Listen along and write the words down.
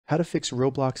How to fix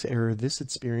Roblox error. This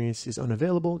experience is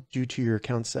unavailable due to your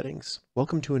account settings.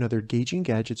 Welcome to another Gauging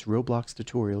Gadgets Roblox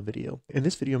tutorial video. In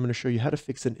this video, I'm going to show you how to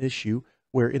fix an issue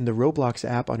where in the Roblox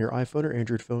app on your iPhone or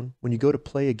Android phone, when you go to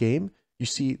play a game, you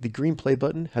see the green play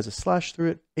button has a slash through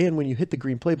it. And when you hit the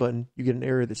green play button, you get an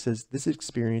error that says this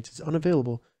experience is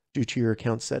unavailable due to your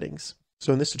account settings.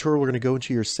 So in this tutorial, we're going to go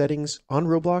into your settings on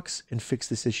Roblox and fix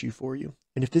this issue for you.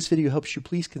 And if this video helps you,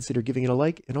 please consider giving it a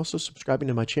like and also subscribing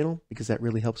to my channel because that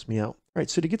really helps me out. All right,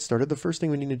 so to get started, the first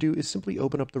thing we need to do is simply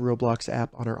open up the Roblox app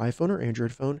on our iPhone or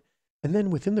Android phone. And then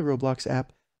within the Roblox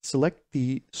app, select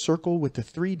the circle with the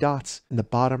 3 dots in the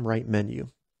bottom right menu.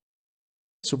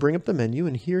 So bring up the menu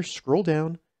and here scroll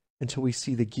down until we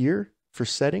see the gear for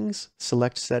settings,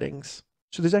 select settings.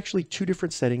 So there's actually 2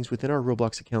 different settings within our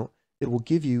Roblox account that will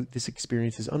give you this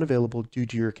experience is unavailable due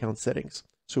to your account settings.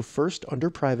 So first, under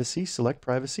privacy, select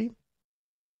privacy.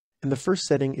 And the first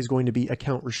setting is going to be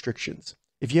account restrictions.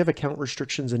 If you have account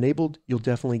restrictions enabled, you'll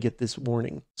definitely get this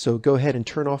warning. So go ahead and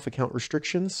turn off account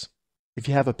restrictions. If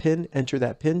you have a PIN, enter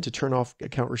that PIN to turn off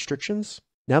account restrictions.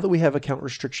 Now that we have account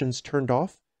restrictions turned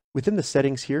off, within the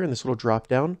settings here in this little drop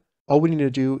down, all we need to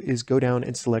do is go down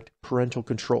and select parental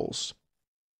controls.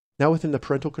 Now within the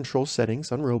parental control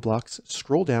settings on Roblox,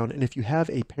 scroll down, and if you have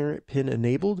a parent PIN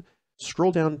enabled,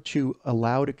 scroll down to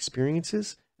allowed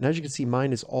experiences. And as you can see,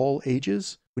 mine is all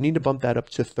ages. We need to bump that up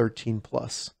to 13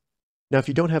 plus. Now, if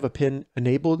you don't have a PIN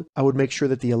enabled, I would make sure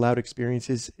that the allowed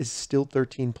experiences is still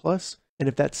 13 plus. And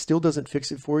if that still doesn't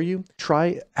fix it for you,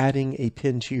 try adding a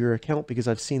PIN to your account because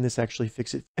I've seen this actually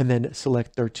fix it, and then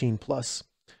select 13 plus.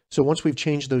 So once we've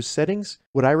changed those settings,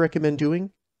 what I recommend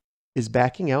doing is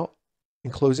backing out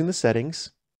and closing the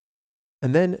settings,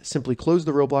 and then simply close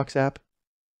the Roblox app,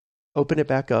 open it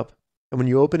back up. And when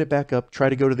you open it back up, try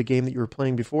to go to the game that you were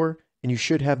playing before, and you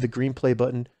should have the green play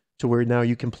button to where now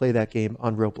you can play that game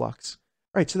on Roblox.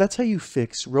 All right, so that's how you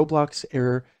fix Roblox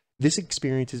error. This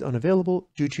experience is unavailable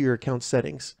due to your account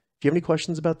settings. If you have any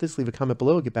questions about this, leave a comment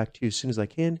below. I'll get back to you as soon as I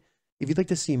can. If you'd like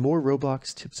to see more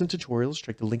Roblox tips and tutorials,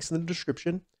 check the links in the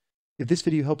description. If this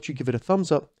video helped you, give it a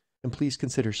thumbs up, and please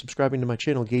consider subscribing to my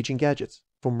channel, Gauging Gadgets,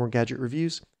 for more gadget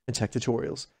reviews and tech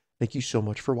tutorials. Thank you so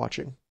much for watching.